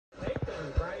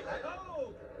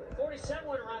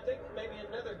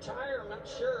tire? I'm not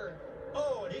sure.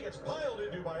 Oh, and he gets piled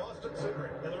into by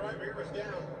Cindric. And the right rear is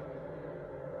down.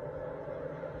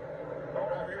 The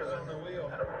right rear is on the wheel.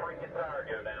 And a freaking tire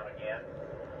go down again.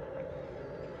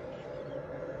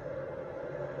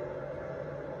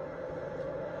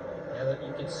 Yeah,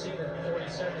 you can see that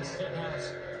 47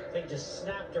 Stenhouse thing just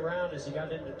snapped around as he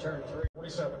got into turn 3.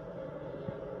 47.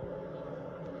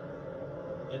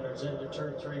 Enters into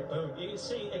turn 3, boom. You can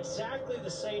see exactly the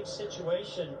same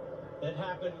situation that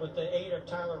happened with the 8 of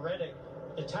Tyler Reddick.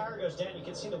 The tire goes down, you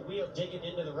can see the wheel digging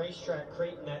into the racetrack,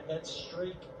 creating that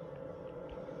streak.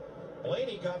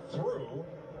 Blaney got through.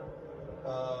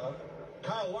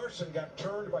 Kyle Larson got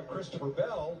turned by Christopher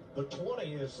Bell. The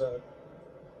 20 is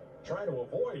trying to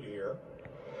avoid here.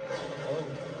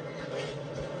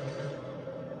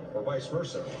 Or vice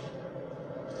versa.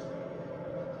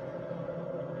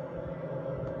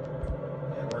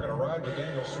 And we're going to ride with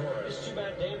Daniel Suarez. It's too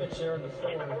bad damage there on the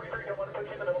floor. 43, don't want to put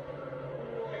you in the middle.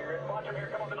 Here, watch him here.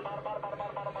 Come on to the bottom.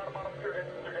 You're good.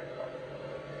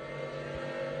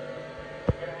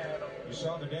 You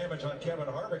saw the damage on Kevin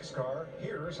Harvick's car.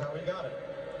 Here's how he got it.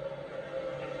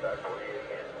 That's 48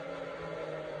 again.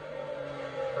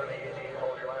 38,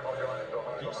 hold your line. Go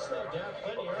hard. He slowed down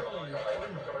plenty early.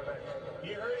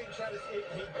 You heard him try to see.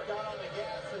 He got on the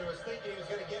gas and was thinking he was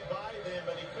going to get by them,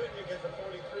 but he couldn't because the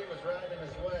 43 was right in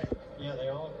his way. Yeah,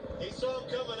 He saw him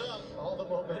coming up. all the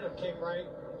momentum came right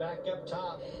back up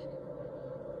top.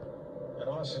 And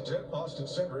Austin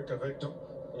Cindric, a victim.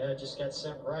 Yeah, just got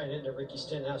sent right into Ricky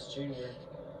Stenhouse Jr.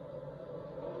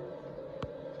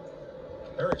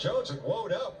 Eric Jones had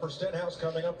woed up for Stenhouse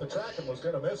coming up the track and was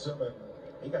going to miss him, and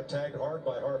he got tagged hard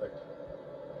by Harvick.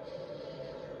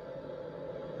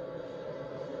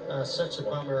 Such a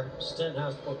bummer.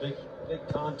 Stenhouse, big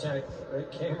contact,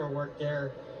 great camera work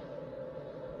there.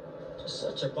 Just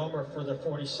such a bummer for the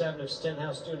 47 of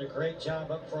Stenhouse, doing a great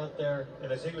job up front there.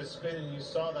 And as he was spinning, you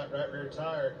saw that right rear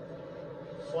tire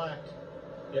flack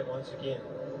yet once again.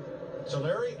 So,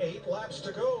 Larry, 8 laps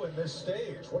to go in this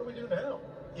stage. What do we do now?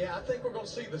 Yeah, I think we're going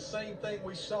to see the same thing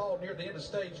we saw near the end of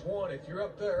stage 1. If you're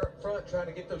up there up front trying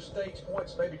to get those stage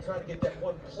points, maybe trying to get that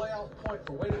one playoff point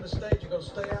for winning the stage, you're going to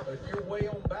stay out. But if you're way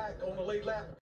on back on the lead lap,